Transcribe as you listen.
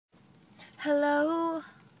Hello?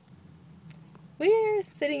 We're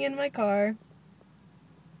sitting in my car,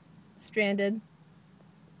 stranded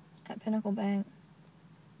At Pinnacle Bank.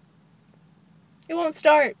 It won't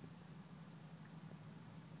start.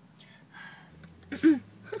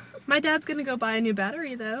 My dad's gonna go buy a new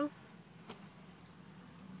battery, though.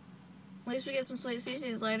 At least we get some sweet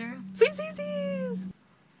CC's later. Sweet CC's!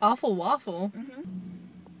 Awful Waffle.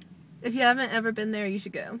 If you haven't ever been there, you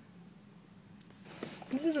should go.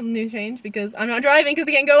 This is a new change because I'm not driving because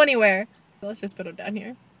I can't go anywhere. Let's just put them down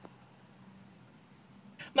here.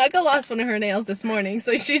 Myka lost one of her nails this morning,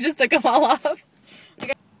 so she just took them all off.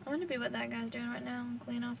 I want to be what that guy's doing right now and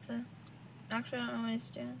clean off the... Actually, I don't know what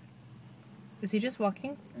he's doing. Is he just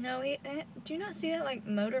walking? No, do you not see that, like,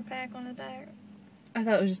 motor pack on his back? I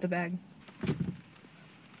thought it was just a bag.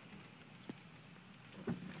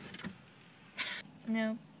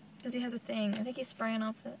 No, because he has a thing. I think he's spraying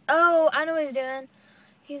off the... Oh, I know what he's doing.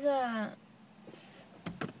 He's,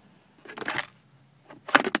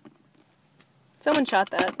 Someone shot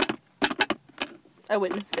that. I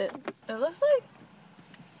witnessed it. It looks like...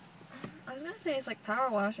 I was going to say it's like power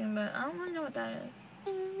washing, but I don't really know what that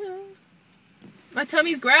is. My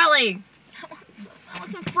tummy's growling. I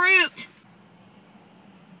want some fruit.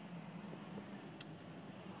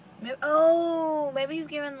 Maybe he's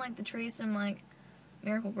giving, like, the tree some, like,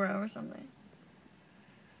 Miracle Grow or something.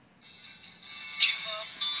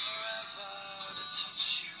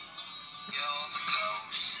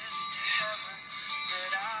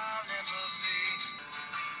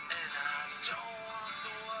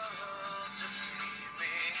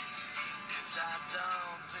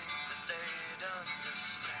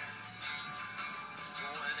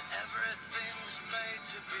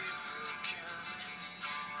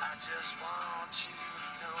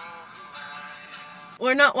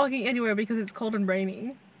 We're not walking anywhere because it's cold and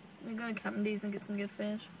raining. We go to Captain D's and get some good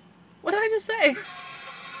fish. What did I just say?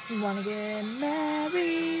 We want to get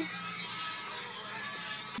married.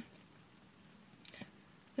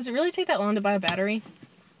 Does it really take that long to buy a battery?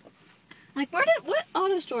 Like, what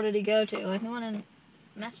auto store did he go to? Like, the one in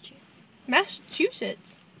Massachusetts.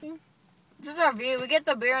 Massachusetts. This is our view. We get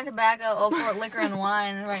the beer and tobacco, Old Fort liquor and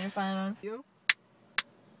wine right in front of us.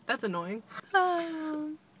 That's annoying.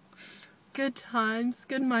 Good times.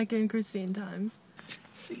 Good Myka and Christine times.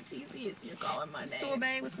 Sweet CC's, you're calling my name.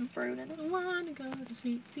 Sorbet with some fruit in it. I wanna go to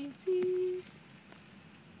Sweet CC's.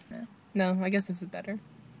 No, I guess this is better.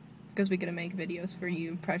 Because we get to make videos for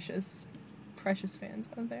you precious fans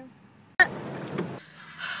out there.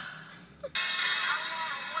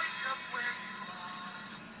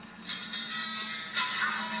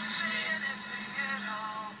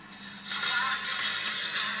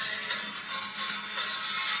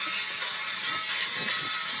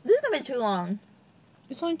 This is gonna be too long.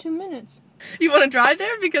 It's only 2 minutes. You want to drive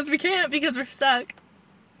there? Because we can't, because we're stuck.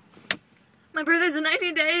 My birthday's in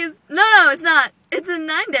 19 days. No, it's not. It's in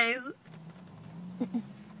 9 days.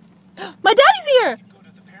 My daddy's here!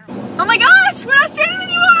 Oh my gosh! We're not stranded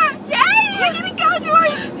anymore!